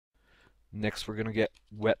Next we're going to get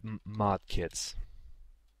web mod kits.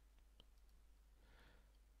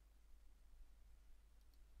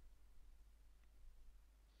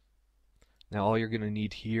 Now all you're going to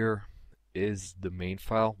need here is the main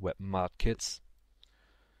file, web mod kits.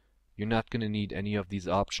 You're not going to need any of these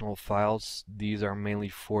optional files. These are mainly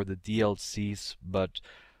for the DLCs, but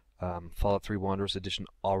Fallout 3 Wanderers Edition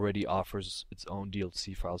already offers its own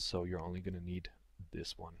DLC files, so you're only going to need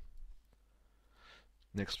this one.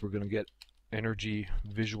 Next we're going to get Energy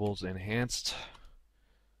Visuals Enhanced,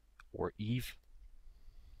 or EVE.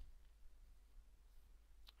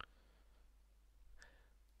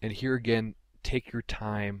 And here again, take your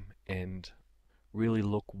time and really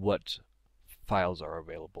look what files are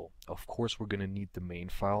available. Of course we're going to need the main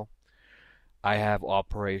file. I have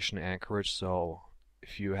Operation Anchorage, so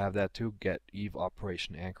if you have that too, get EVE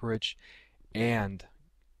Operation Anchorage and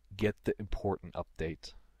get the important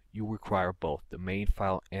update. You require both the main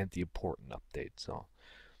file and the important update. So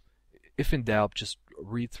if in doubt, just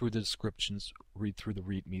read through the descriptions, read through the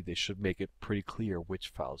README. They should make it pretty clear which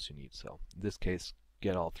files you need. So in this case,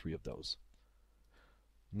 get all three of those.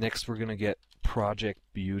 Next we're going to get Project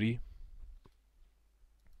Beauty.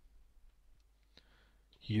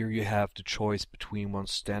 Here you have the choice between one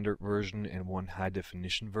standard version and one high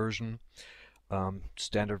definition version.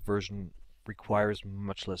 Standard version requires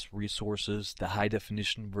much less resources. The high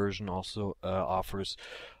definition version also offers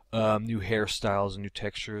new hairstyles and new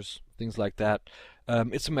textures, things like that.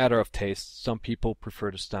 It's a matter of taste. Some people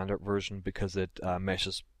prefer the standard version because it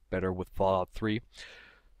meshes better with Fallout 3.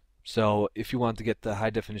 So if you want to get the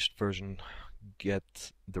high definition version,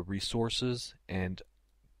 get the resources and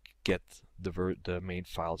get the main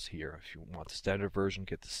files here. If you want the standard version,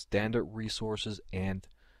 get the standard resources and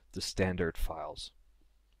the standard files.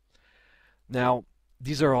 Now,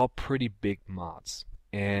 these are all pretty big mods,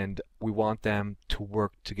 and we want them to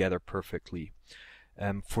work together perfectly.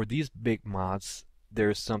 For these big mods,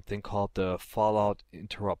 there's something called the Fallout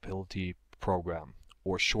Interoperability Program,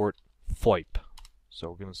 or short FOIP. So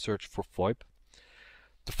we're going to search for FOIP.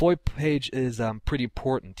 The FOIP page is pretty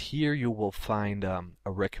important. Here you will find a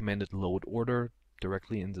recommended load order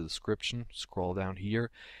directly in the description. Scroll down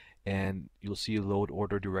here and you'll see a load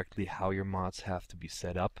order directly how your mods have to be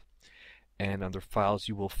set up. And under files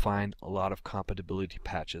you will find a lot of compatibility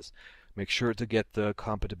patches. Make sure to get the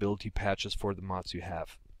compatibility patches for the mods you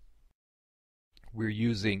have. We're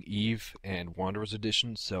using EVE and Wanderers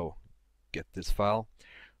Edition, so get this file.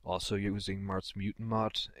 Also using Mart's Mutant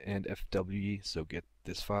Mod and FWE, so get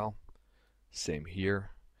this file. Same here.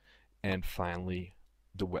 And finally,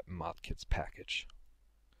 the Web Mod Kits package.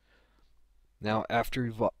 Now, after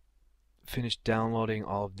you've finished downloading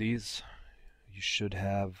all of these, you should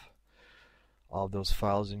have all of those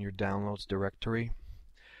files in your downloads directory.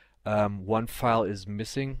 One file is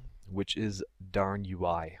missing, which is Darn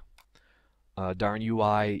UI. Darn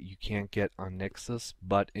UI you can't get on Nexus,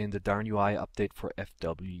 but in the Darn UI update for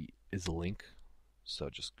FW is a link. So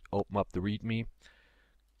just open up the README,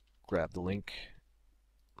 grab the link,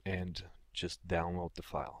 and just download the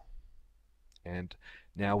file. And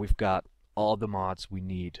now we've got all the mods we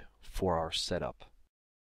need for our setup.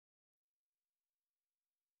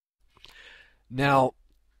 Now,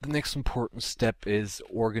 the next important step is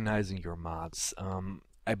organizing your mods.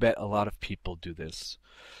 I bet a lot of people do this.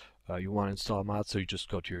 You want to install a mod, so you just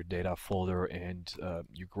go to your data folder and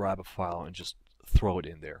you grab a file and just throw it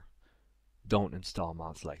in there. Don't install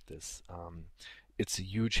mods like this. It's a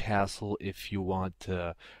huge hassle. If you want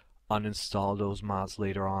to uninstall those mods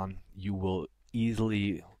later on, you will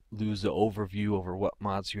easily lose the overview over what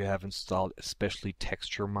mods you have installed, especially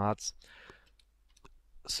texture mods.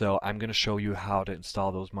 So I'm going to show you how to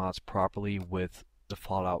install those mods properly with the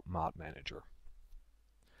Fallout Mod Manager.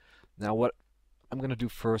 Now what I'm going to do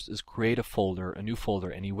first is create a folder, a new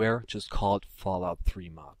folder anywhere, just call it Fallout 3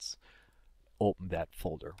 Mods. Open that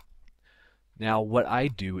folder. Now what I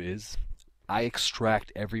do is I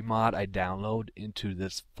extract every mod I download into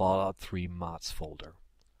this Fallout 3 Mods folder.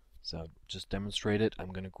 So just demonstrate it,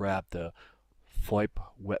 I'm going to grab the FOIP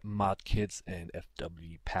Web Mod Kits and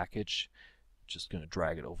FW package. Just going to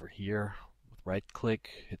drag it over here with right click,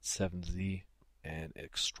 hit 7Z and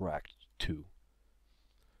extract to.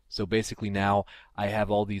 So basically now I have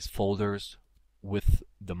all these folders with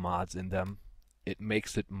the mods in them. It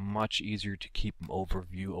makes it much easier to keep an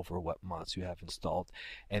overview over what mods you have installed.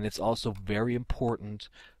 And it's also very important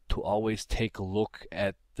to always take a look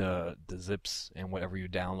at the zips and whatever you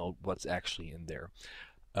download, what's actually in there.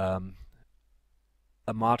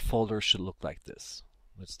 A mod folder should look like this.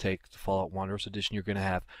 Let's take the Fallout Wanderers Edition. You're going to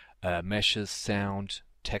have meshes, sound,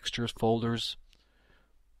 textures folders.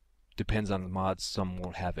 Depends on the mods. Some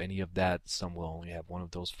won't have any of that. Some will only have one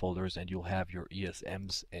of those folders, and you'll have your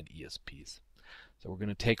ESMs and ESPs. So we're going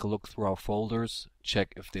to take a look through our folders,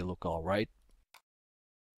 check if they look all right.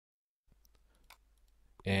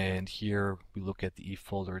 And here we look at the E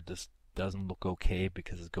folder. This doesn't look okay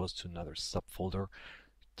because it goes to another subfolder.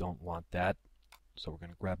 Don't want that. So we're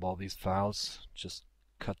going to grab all these files, just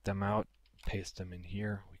cut them out, paste them in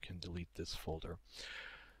here. We can delete this folder.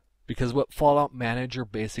 Because what Fallout Manager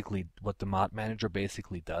basically, what the Mod Manager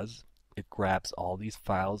basically does, it grabs all these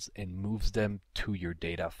files and moves them to your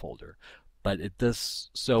data folder. But it does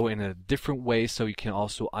so in a different way, so you can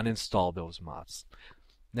also uninstall those mods.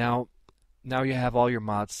 Now you have all your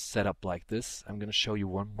mods set up like this. I'm going to show you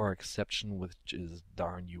one more exception, which is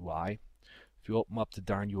Darn UI. If you open up the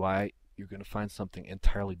Darn UI, you're going to find something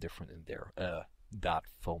entirely different in there,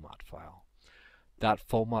 .fomod file.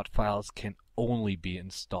 .fomod files can only be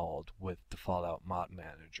installed with the Fallout Mod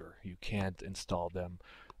Manager. You can't install them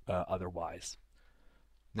otherwise.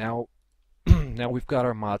 Now, now we've got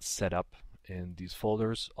our mods set up in these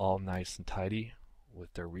folders, all nice and tidy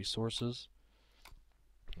with their resources.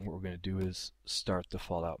 And what we're going to do is start the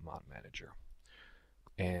Fallout Mod Manager.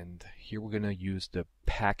 And here we're going to use the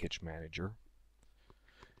Package Manager.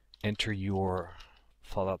 Enter your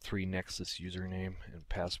Fallout 3 Nexus username and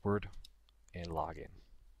password and log in.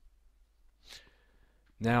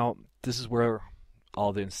 Now this is where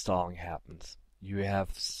all the installing happens. You have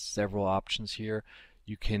several options here.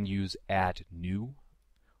 You can use Add New.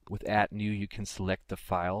 With Add New you can select the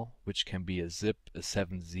file, which can be a zip, a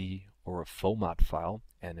 7z, or a FOMOD file,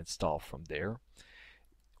 and install from there.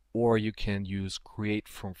 Or you can use Create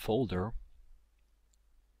from Folder,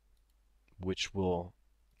 which will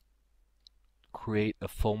create a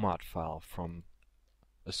FOMOD file from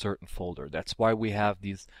a certain folder. That's why we have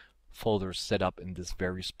these folders set up in this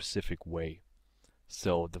very specific way.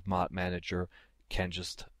 So the Mod Manager can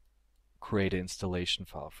just create an installation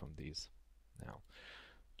file from these. Now,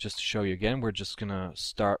 just to show you again, we're just going to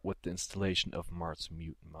start with the installation of Mart's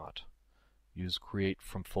Mutant mod. Use Create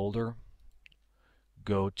from Folder,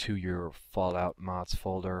 go to your Fallout Mods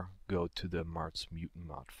folder, go to the Mart's Mutant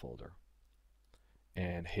mod folder,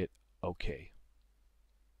 and hit OK.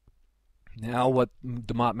 Now what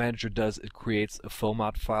the Mod Manager does, it creates a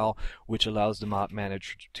FOMOD file which allows the Mod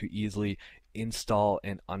Manager to easily install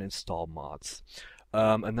and uninstall mods.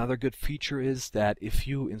 Another good feature is that if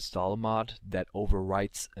you install a mod that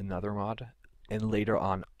overwrites another mod and later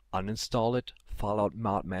on uninstall it, Fallout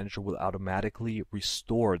Mod Manager will automatically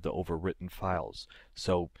restore the overwritten files.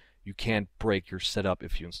 So you can't break your setup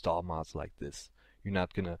if you install mods like this. You're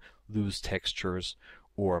not going to lose textures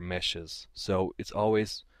or meshes. So it's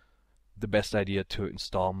always the best idea to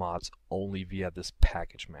install mods only via this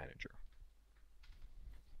Package Manager.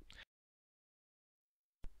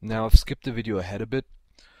 Now I've skipped the video ahead a bit.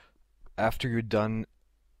 After you're done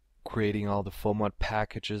creating all the FOMOD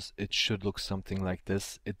packages, it should look something like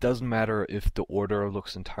this. It doesn't matter if the order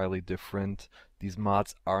looks entirely different. These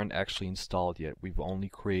mods aren't actually installed yet. We've only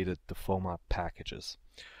created the FOMOD packages.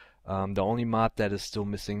 The only mod that is still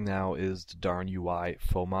missing now is the Darn UI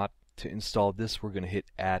FOMOD. To install this, we're going to hit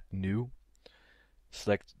Add New,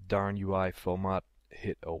 select Darn UI FOMOD,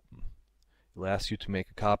 hit Open. It'll ask you to make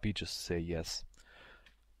a copy, just say yes.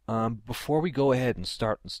 Before we go ahead and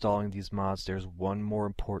start installing these mods, there's one more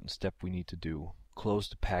important step we need to do. Close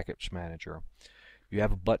the Package Manager. You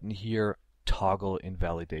have a button here, Toggle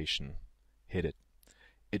Invalidation. Hit it.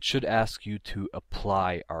 It should ask you to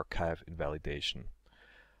apply Archive Invalidation.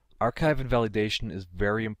 Archive Invalidation is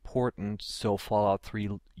very important, so Fallout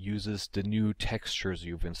 3 uses the new textures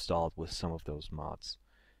you've installed with some of those mods.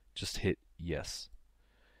 Just hit yes.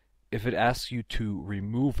 If it asks you to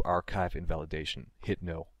remove Archive Invalidation, hit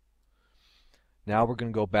no. Now we're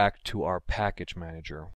going to go back to our Package Manager.